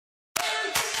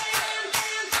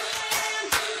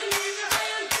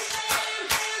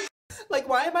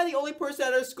why am I the only person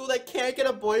at our school that can't get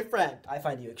a boyfriend? I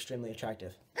find you extremely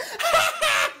attractive.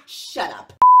 Shut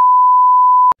up.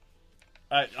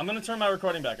 Alright, I'm gonna turn my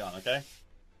recording back on, okay?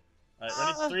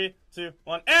 Alright, ready? 3, 2,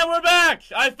 1, and we're back!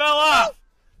 I fell off!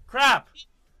 Crap!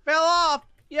 Fell off!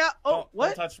 Yeah, what?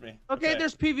 Don't touch me. Okay,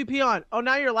 there's PvP on. Oh,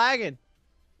 now you're lagging.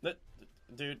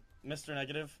 Dude, Mr.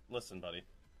 Negative, listen, buddy.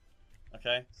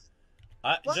 Okay?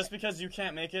 Just because you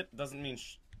can't make it doesn't mean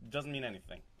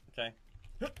anything, okay?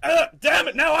 Damn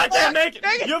it, now I can't make it!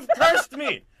 You've cursed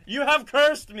me! You have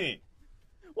cursed me!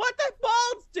 What the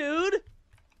balls, dude?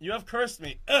 You have cursed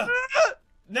me.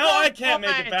 No, I can't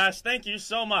make it, Bash. Thank you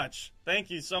so much.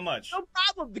 Thank you so much. No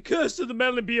problem. The curse of the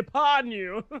melon be upon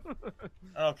you.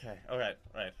 Okay, alright,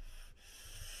 right.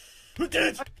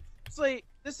 Actually,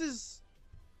 this is...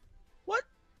 What?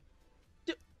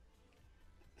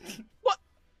 What?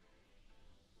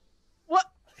 What?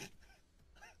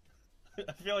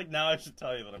 I feel like now I should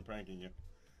tell you that I'm pranking you.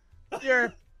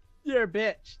 You're a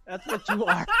bitch. That's what you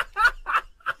are.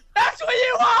 That's what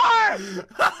you are!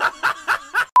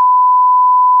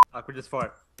 Awkward just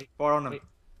fart. Fart on him.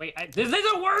 Wait, this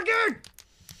isn't working!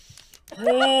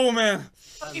 Oh, man.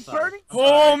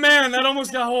 Oh, man, that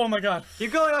almost got... Oh, my God.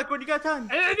 Keep going, Awkward. You got time.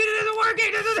 It isn't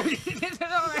working!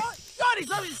 God, he's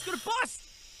just gonna bust!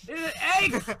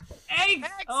 Egg! Egg!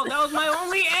 Oh, that was my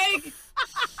only egg!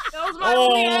 That was my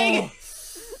only egg!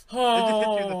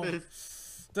 Oh.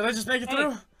 Did I just make it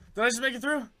through? Did I just make it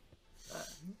through?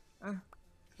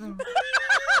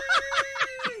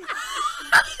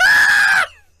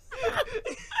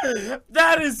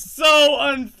 That is so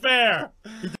unfair!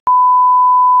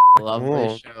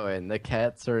 Lovely showing. The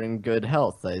cats are in good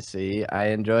health, I see. I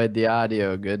enjoyed the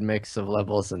audio, good mix of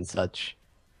levels and such.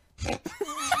 Shit,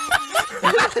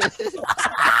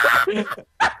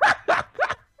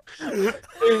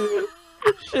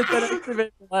 that actually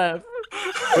made me laugh.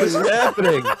 What's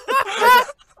happening?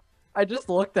 I just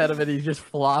looked at him and he just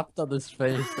flopped on his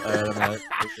face. I don't know.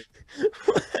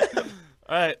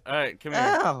 Alright, come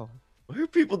here. Ow! Why are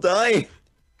people dying?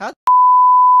 How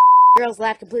girls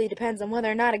laugh completely depends on whether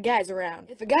or not a guy's around.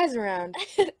 If a guy's around,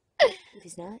 if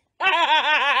he's not.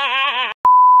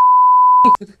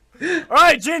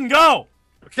 Alright, Jin, go!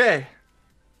 Okay.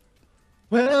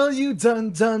 Well, you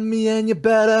done me and you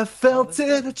bet I felt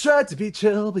it. I tried to be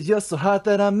chill, but you're so hot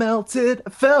that I melted. I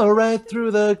fell right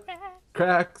through the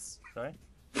cracks. Sorry?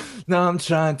 Now I'm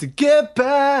trying to get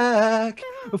back.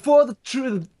 Before the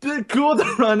truth bit cool to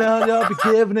run out, I'll be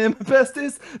giving it my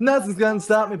bestest. Nothing's gonna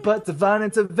stop me but divine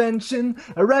intervention.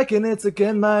 I reckon it's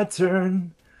again my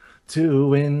turn to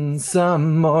win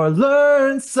some or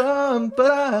learn some, but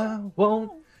I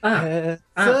won't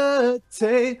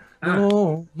hesitate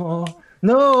no more.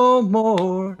 No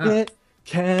more, it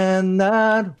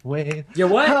cannot wait. You're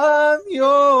what? I'm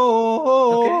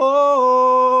yours.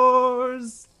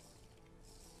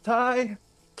 Ty.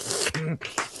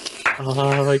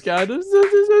 Oh my god, I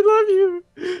love you.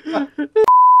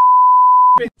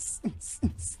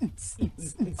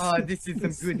 Oh, this is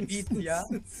some good beats, yeah?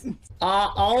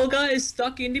 Olga is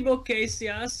stuck in the bookcase,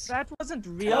 yes? That wasn't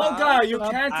real. Olga, you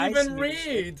can't even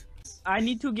read! I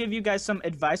need to give you guys some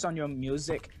advice on your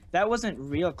music. That wasn't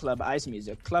real Club Ice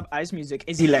music. Club Ice music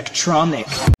is electronic.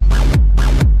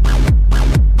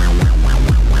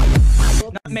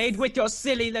 Not made with your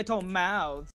silly little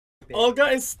mouth. Olga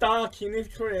is stuck, he needs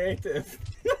creative.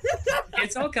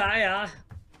 It's okay,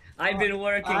 I've been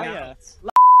working out.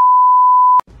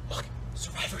 Look,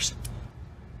 survivors.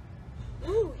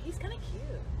 Ooh, he's kinda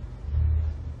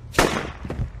cute.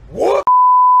 What?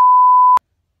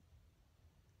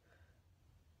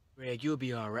 Greg, you'll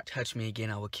be alright. Touch me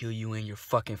again, I will kill you and your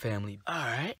fucking family.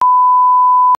 Alright.